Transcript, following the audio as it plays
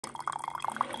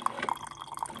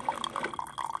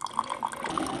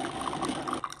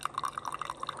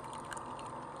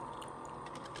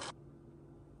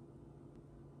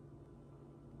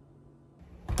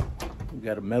We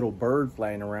got a metal bird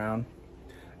flying around.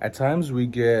 At times we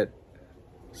get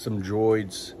some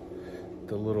droids,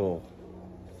 the little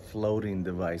floating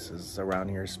devices around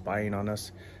here spying on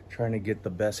us, trying to get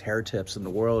the best hair tips in the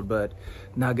world, but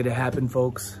not gonna happen,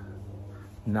 folks.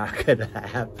 Not gonna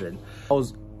happen. I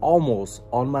was almost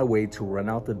on my way to run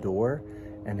out the door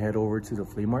and head over to the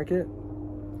flea market.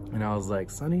 And I was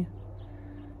like, Sonny,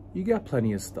 you got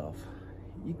plenty of stuff.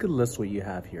 You could list what you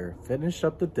have here. Finish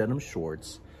up the denim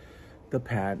shorts, the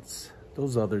pants,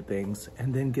 those other things,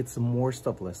 and then get some more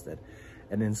stuff listed.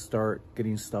 And then start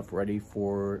getting stuff ready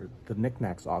for the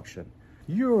knickknacks auction.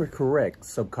 You're correct,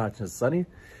 subconscious Sonny.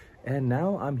 And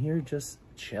now I'm here just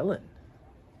chilling.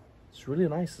 It's really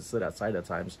nice to sit outside at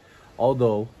times.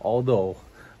 Although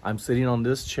I'm sitting on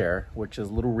this chair, which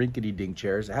is little rinkety-dink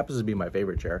chairs. It happens to be my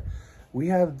favorite chair. We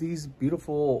have these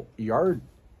beautiful yard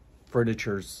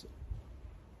furnitures,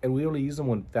 and we only use them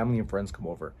when family and friends come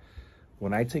over.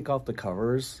 When I take off the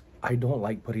covers, I don't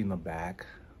like putting them back.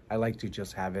 I like to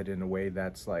just have it in a way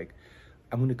that's like,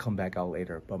 I'm gonna come back out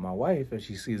later. But my wife, if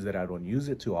she sees that I don't use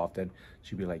it too often,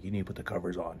 she'd be like, you need to put the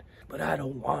covers on. But I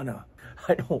don't wanna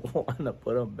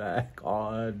put them back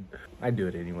on. I do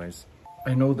it anyways.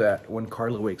 I know that when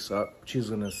Carla wakes up,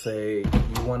 she's gonna say,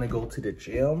 you wanna go to the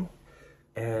gym?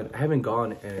 And I haven't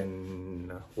gone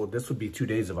in, well, this would be 2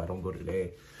 days if I don't go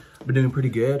today. I've been doing pretty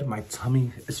good. My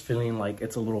tummy is feeling like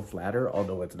it's a little flatter,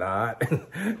 although it's not,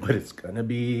 but it's gonna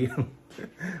be.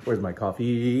 Where's my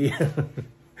coffee?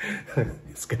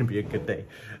 It's gonna be a good day.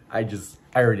 I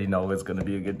already know it's gonna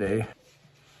be a good day.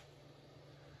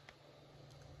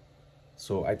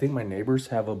 So I think my neighbors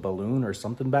have a balloon or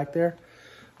something back there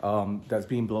that's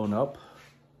being blown up,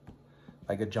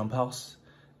 like a jump house.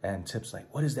 And Tip's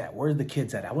like, what is that? Where are the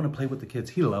kids at? I want to play with the kids.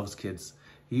 He loves kids.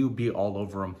 He would be all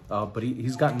over them. But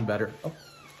he's gotten better. Oh,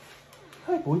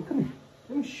 hi boy, come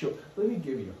here. Let me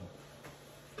give you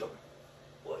a hug.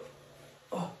 What?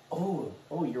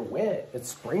 Oh, you're wet. It's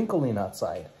sprinkling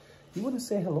outside. You want to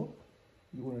say hello?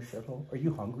 You want to say hello? Are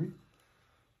you hungry?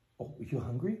 Oh, are you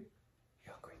hungry?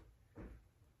 You hungry?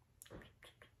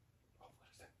 Oh,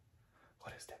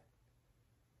 what is that?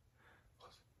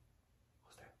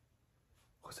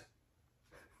 What is that?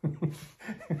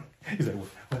 He's like,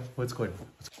 what's going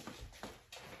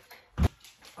on?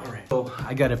 All right, so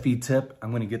I got a feed tip.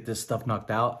 I'm gonna get this stuff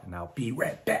knocked out and I'll be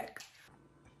right back.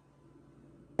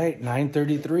 All right,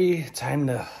 9:33, time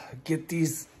to get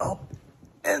these up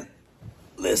and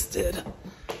listed.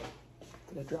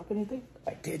 Did I drop anything?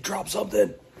 I did drop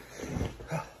something.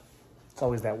 It's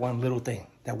always that one little thing,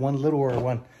 that one little or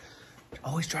one.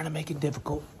 Always trying to make it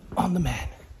difficult on the man.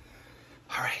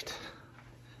 All right.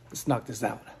 Let's knock this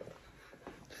out.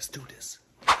 Let's do this.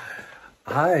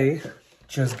 I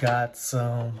just got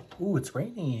some, ooh, it's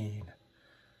raining.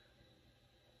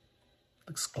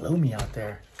 Looks gloomy out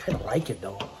there. Kind of like it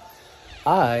though.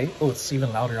 Oh, it's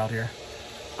even louder out here.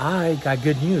 I got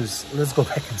good news. Let's go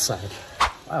back inside.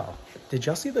 Wow, did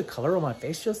y'all see the color on my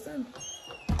face just then?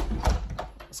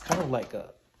 It's kind of like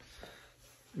a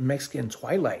Mexican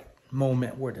Twilight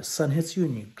moment where the sun hits you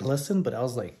and you glisten, but I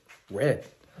was like red.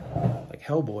 Like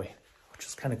Hellboy, which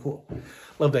is kind of cool.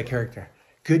 Love that character.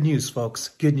 Good news, folks.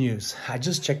 Good news. I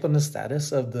just checked on the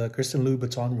status of the Christian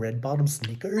Louboutin red bottom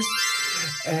sneakers,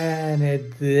 and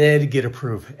it did get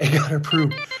approved. It got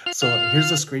approved. So here's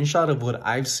a screenshot of what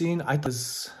I've seen. I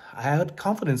had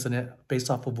confidence in it based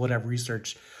off of what I've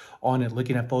researched on it,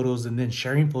 looking at photos and then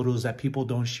sharing photos that people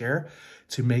don't share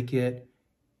to make it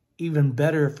even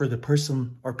better for the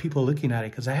person or people looking at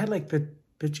it. Because I had like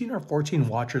 15 or 14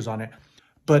 watchers on it.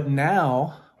 But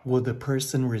now, will the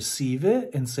person receive it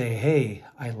and say, hey,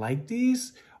 I like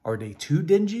these? Are they too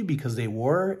dingy? Because they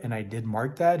were, and I did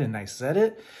mark that and I said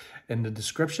it in the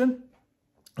description.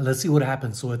 Let's see what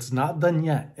happens. So it's not done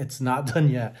yet. It's not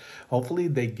done yet. Hopefully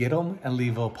they get them and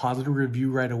leave a positive review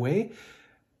right away.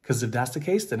 Because if that's the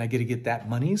case, then I get to get that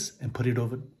monies and put it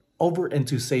over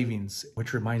into savings.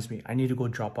 Which reminds me, I need to go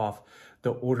drop off the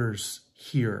orders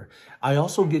here. I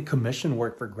also get commission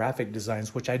work for graphic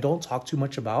designs, which I don't talk too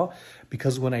much about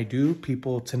because when I do,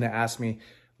 people tend to ask me,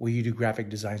 will you do graphic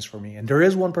designs for me? And there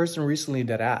is one person recently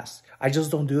that asked. I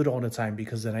just don't do it all the time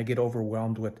because then I get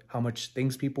overwhelmed with how much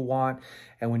things people want.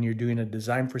 And when you're doing a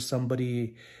design for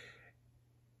somebody,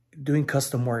 doing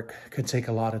custom work can take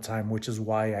a lot of time, which is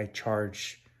why I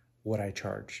charge what I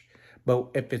charge. But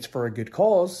if it's for a good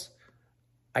cause,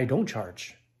 I don't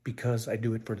charge because I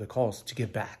do it for the cause to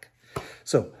give back.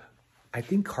 So I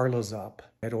think Carla's up.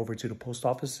 Head over to the post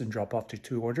office and drop off the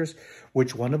 2 orders.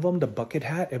 Which one of them? The bucket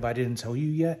hat, if I didn't tell you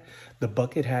yet, the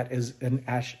bucket hat is an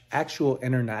actual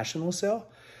international sale.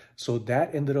 So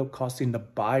that ended up costing the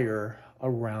buyer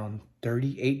around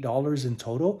 $38 in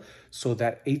total. So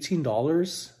that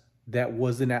 $18 that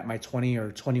wasn't at my 20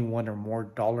 or 21 or more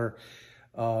dollar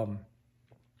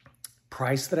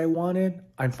price that I wanted,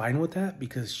 I'm fine with that,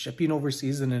 because shipping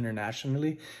overseas and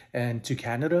internationally and to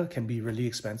Canada can be really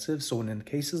expensive. So in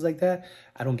cases like that,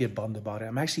 I don't get bummed about it.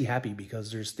 I'm actually happy because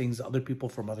there's things other people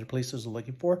from other places are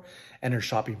looking for and are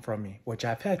shopping from me, which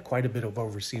I've had quite a bit of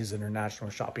overseas international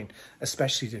shopping,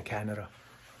 especially to Canada,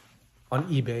 on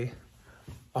eBay,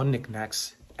 on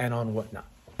knickknacks, and on whatnot.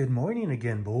 Good morning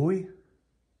again, boy.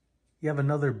 You have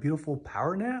another beautiful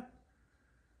power nap?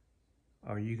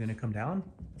 Are you gonna come down?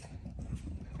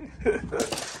 You're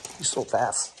so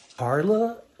fast.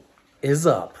 Carla is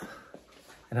up.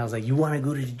 And I was like, you want to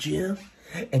go to the gym?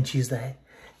 And she's like,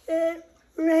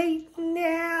 right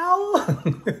now?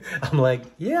 I'm like,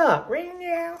 yeah, right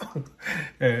now.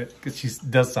 Because she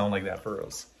does sound like that for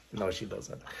us. No, she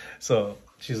doesn't. So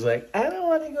she's like, I don't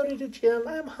want to go to the gym.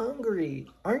 I'm hungry.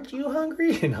 Aren't you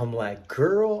hungry? And I'm like,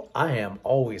 girl, I am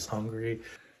always hungry.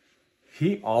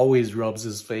 He always rubs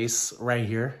his face right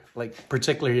here, like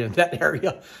particularly in that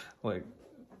area. Like,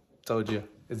 told you,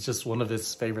 it's just one of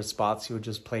his favorite spots. He would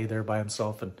just play there by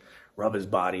himself and rub his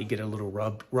body, get a little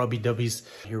rubby dubbies.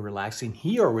 Here relaxing.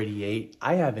 He already ate.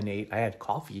 I haven't ate. I had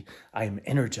coffee. I am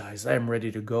energized. I am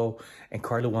ready to go. And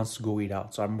Carla wants to go eat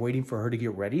out. So I'm waiting for her to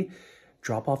get ready,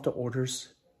 drop off the orders,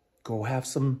 go have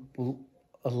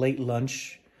a late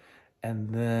lunch,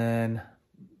 and then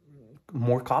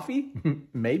more coffee?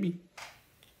 Maybe.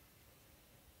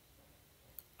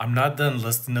 I'm not done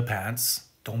listing the pants.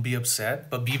 Don't be upset,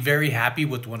 but be very happy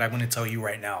with what I'm going to tell you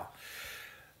right now.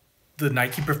 The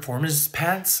Nike Performance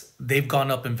pants, they've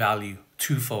gone up in value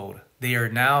twofold. They are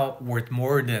now worth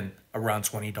more than around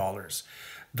 $20.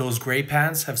 Those gray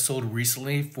pants have sold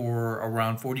recently for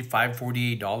around $45,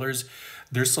 $48.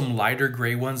 There's some lighter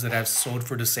gray ones that have sold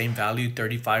for the same value,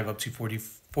 $35 up to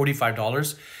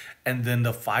 $45. And then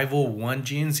the 501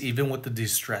 jeans, even with the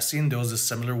distressing, there was a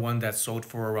similar one that sold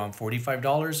for around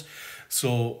 $45.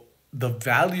 So the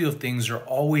value of things are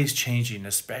always changing,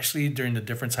 especially during the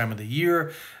different time of the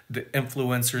year. The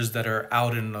influencers that are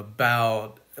out and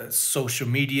about social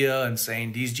media and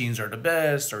saying these jeans are the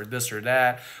best or this or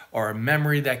that, or a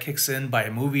memory that kicks in by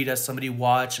a movie that somebody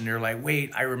watched and they're like,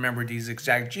 wait, I remember these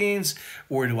exact jeans.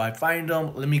 Where do I find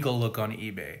them? Let me go look on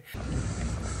eBay.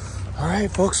 All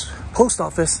right, folks, post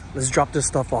office. Let's drop this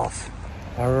stuff off.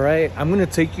 All right, I'm gonna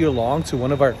take you along to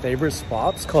one of our favorite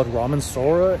spots called Ramen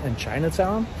Sora in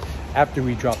Chinatown after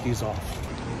we drop these off.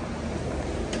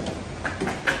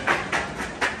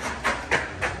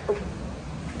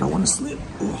 Don't want to slip.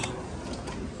 Ooh.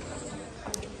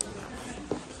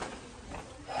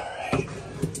 All right,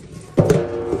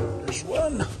 there's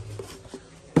one.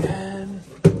 And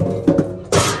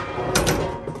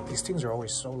these things are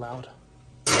always so loud.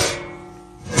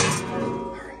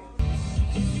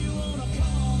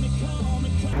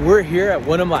 We're here at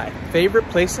one of my favorite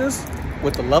places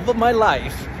with the love of my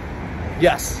life.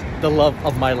 Yes, the love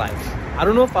of my life. I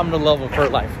don't know if I'm the love of her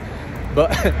life,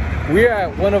 but we're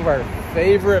at one of our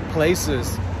favorite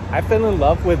places. I fell in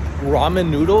love with ramen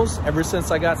noodles ever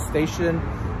since I got stationed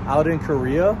out in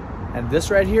Korea. And this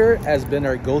right here has been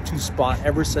our go-to spot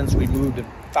ever since we moved and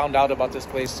found out about this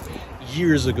place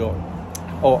years ago.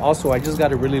 Oh, also, I just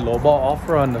got a really lowball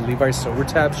offer on the Levi's Silver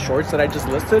Tab shorts that I just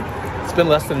listed. It's been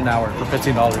less than an hour for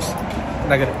 $15.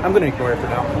 I'm gonna ignore it for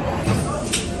now.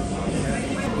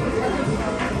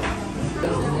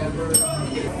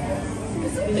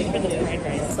 Like for the fried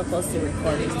rice, I'm supposed to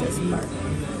record this part.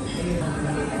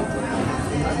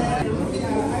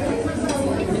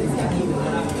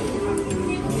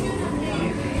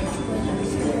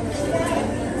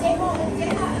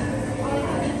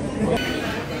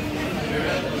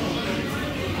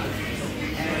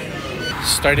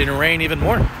 Starting to rain even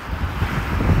more.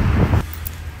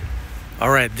 All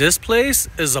right, this place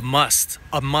is a must.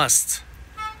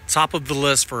 Top of the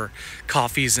list for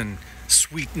coffees and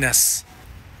sweetness.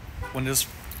 When this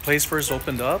place first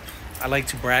opened up, I like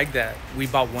to brag that we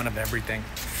bought one of everything.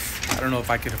 I don't know if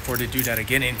I could afford to do that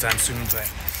again anytime soon, but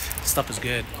stuff is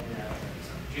good.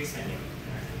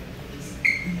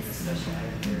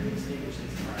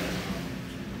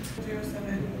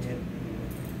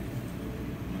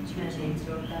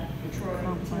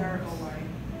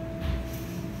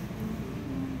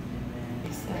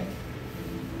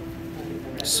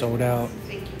 Sold out.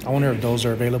 I wonder if those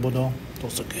are available though.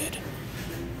 Those are good.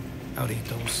 I would eat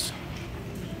those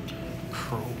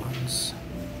curl ones.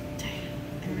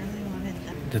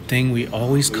 The thing we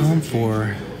always come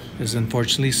for is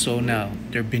unfortunately sold now.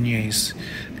 They're beignets.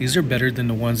 These are better than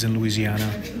the ones in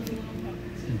Louisiana.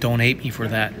 Don't hate me for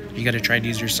that. You gotta try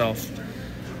these yourself.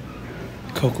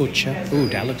 Cocoa chip. Ooh,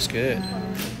 that looks good.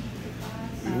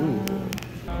 Ooh.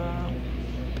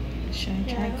 Should I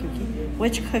try cookie?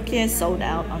 Which cookie is sold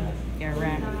out on your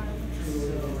rack?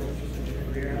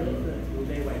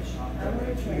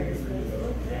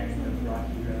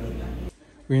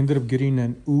 We ended up getting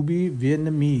an ubi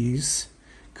Vietnamese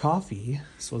coffee.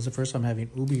 So it's the first time having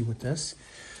ubi with this.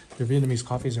 Their Vietnamese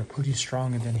coffees are pretty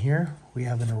strong. And then here we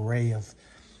have an array of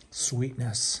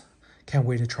sweetness. Can't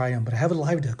wait to try them, but I have a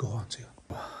live to go on to.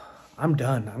 I'm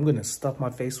done. I'm gonna stuff my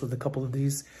face with a couple of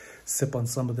these, sip on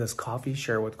some of this coffee,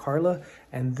 share with Carla,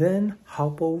 and then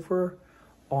hop over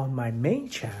on my main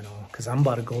channel because I'm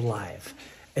about to go live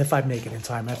if I make it in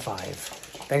time at 5.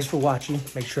 Thanks for watching.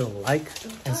 Make sure to like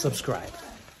and subscribe.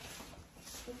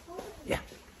 Yeah.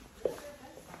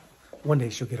 One day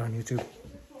she'll get on YouTube.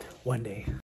 One day.